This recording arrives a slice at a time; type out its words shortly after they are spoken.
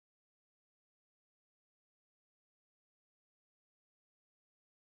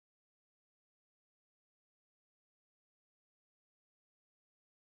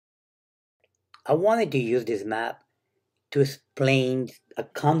I wanted to use this map to explain a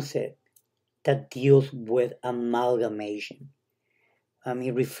concept that deals with amalgamation.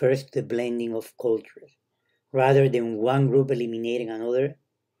 It refers to the blending of cultures rather than one group eliminating another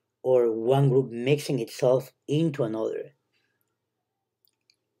or one group mixing itself into another.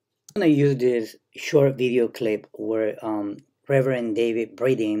 I'm going to use this short video clip where Reverend David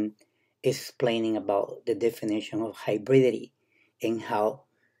Braden is explaining about the definition of hybridity and how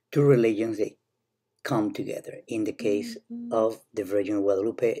two religions they come together in the case of the Virgin of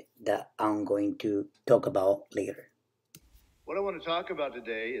Guadalupe that I'm going to talk about later. What I want to talk about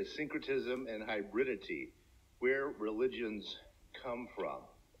today is syncretism and hybridity, where religions come from.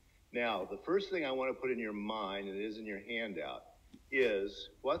 Now, the first thing I want to put in your mind, and it is in your handout, is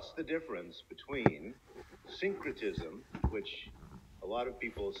what's the difference between syncretism, which a lot of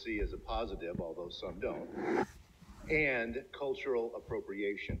people see as a positive, although some don't, and cultural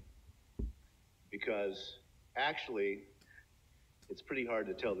appropriation. Because actually, it's pretty hard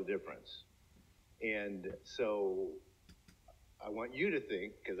to tell the difference. And so I want you to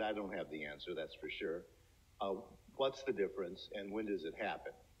think, because I don't have the answer, that's for sure, what's the difference and when does it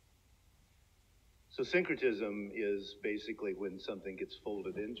happen? So syncretism is basically when something gets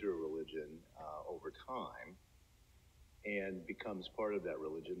folded into a religion over time and becomes part of that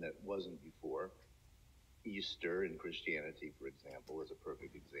religion that wasn't before. Easter in Christianity, for example, is a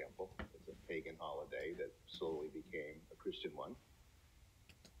perfect example. It's a pagan holiday that slowly became a Christian one.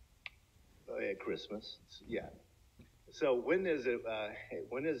 Christmas, yeah. So when is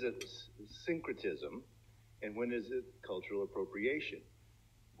it syncretism and when is it cultural appropriation?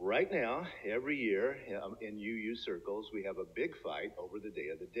 Right now, every year in UU circles, we have a big fight over the Day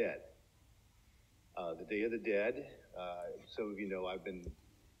of the Dead. The Day of the Dead, some of you know I've been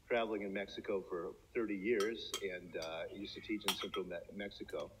traveling in Mexico for 30 years and used to teach in central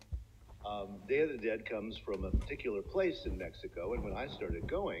Mexico. Day of the Dead comes from a particular place in Mexico, and when I started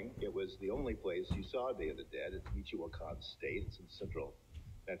going, it was the only place you saw Day of the Dead. It's Michoacan State, it's in central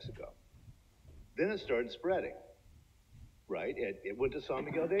Mexico. Then it started spreading. Right, it went to San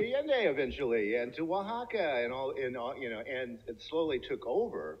Miguel de Allende eventually, and to Oaxaca, and and it slowly took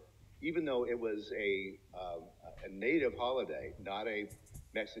over, even though it was a native holiday, not a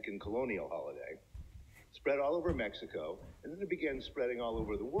Mexican colonial holiday. Spread all over Mexico, and then it began spreading all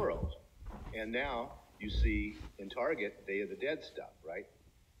over the world. And now you see in Target Day of the Dead stuff, right?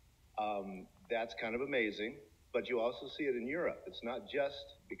 That's kind of amazing, but you also see it in Europe. It's not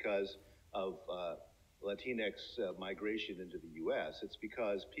just because of Latinx migration into the U.S., it's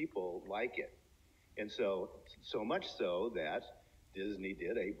because people like it. And so much so that Disney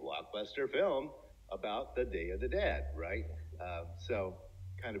did a blockbuster film about the Day of the Dead, right? So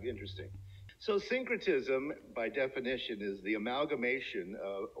kind of interesting. So syncretism, by definition, is the amalgamation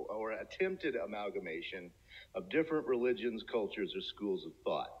or attempted amalgamation of different religions, cultures, or schools of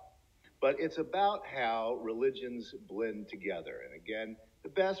thought. But it's about how religions blend together. And again, the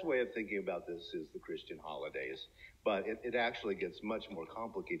best way of thinking about this is the Christian holidays, but it actually gets much more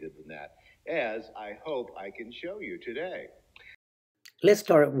complicated than that, as I hope I can show you today. Let's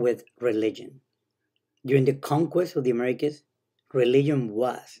start with religion. During the conquest of the Americas, religion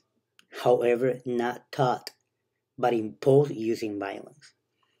was, however, not taught, but imposed using violence.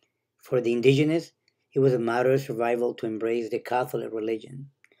 For the indigenous, it was a matter of survival to embrace the Catholic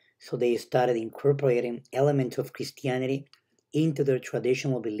religion, so they started incorporating elements of Christianity into their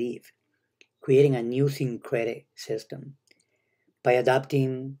traditional belief, creating a new syncretic system. By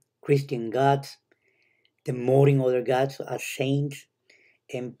adopting Christian gods, demoting other gods as saints,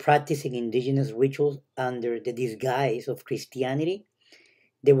 and practicing indigenous rituals under the disguise of Christianity,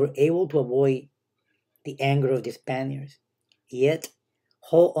 they were able to avoid the anger of the Spaniards, yet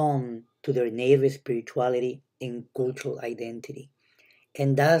hold on to their native spirituality and cultural identity.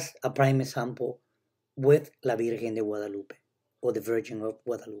 And that's a prime example with La Virgen de Guadalupe, or the Virgin of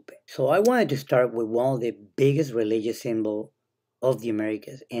Guadalupe. So I wanted to start with one of the biggest religious symbols of the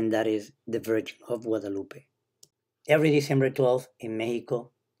Americas, and that is the Virgin of Guadalupe. Every December 12th in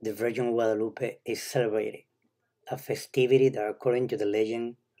Mexico, the Virgin of Guadalupe is celebrated, a festivity that, according to the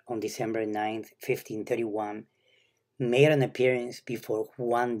legend, on December 9th, 1531, made an appearance before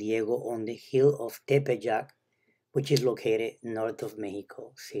Juan Diego on the hill of Tepeyac, which is located north of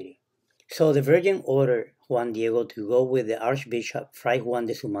Mexico City. So the Virgin ordered Juan Diego to go with the Archbishop Fray Juan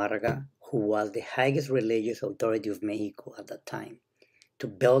de Zumárraga, who was the highest religious authority of Mexico at that time, to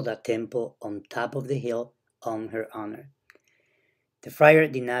build a temple on top of the hill on her honor. The friar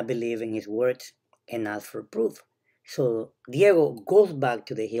did not believe in his words and asked for proof. So Diego goes back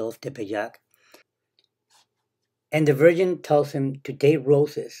to the hill of Tepeyac And the Virgin tells him to take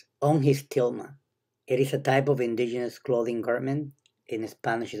roses on his tilma. It is a type of indigenous clothing garment. In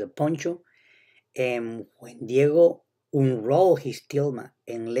Spanish, is a poncho. And when Diego unrolled his tilma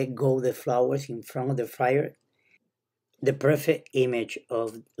and let go the flowers in front of the fire, the perfect image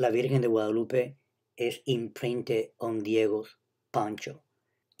of La Virgen de Guadalupe is imprinted on Diego's poncho.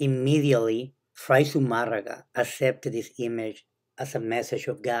 Immediately, Fray Zumárraga accepted this image as a message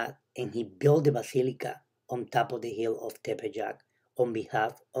of God, and he built the basilica on top of the hill of Tepeyac on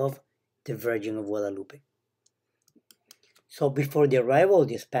behalf of the Virgin of Guadalupe. So before the arrival of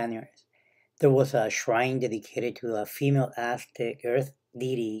the Spaniards, there was a shrine dedicated to a female Aztec earth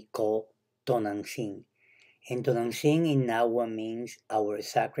deity called Tonantzin. And Tonantzin in Nahua means our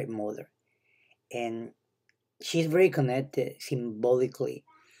sacred mother. And she's very connected symbolically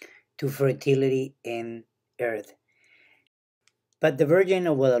to fertility and earth. But the Virgin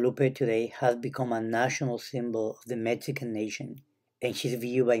of Guadalupe today has become a national symbol of the Mexican nation, and she's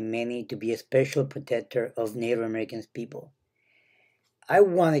viewed by many to be a special protector of Native American people. I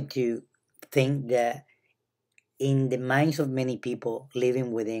wanted to think that in the minds of many people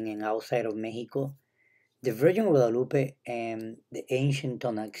living within and outside of Mexico, the Virgin of Guadalupe and the ancient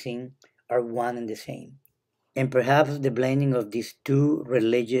Tonantzin are one and the same. And perhaps the blending of these two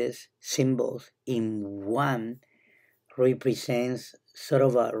religious symbols in one represents sort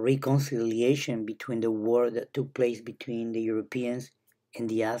of a reconciliation between the war that took place between the Europeans and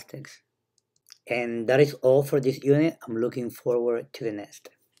the Aztecs. And that is all for this unit. I'm looking forward to the next.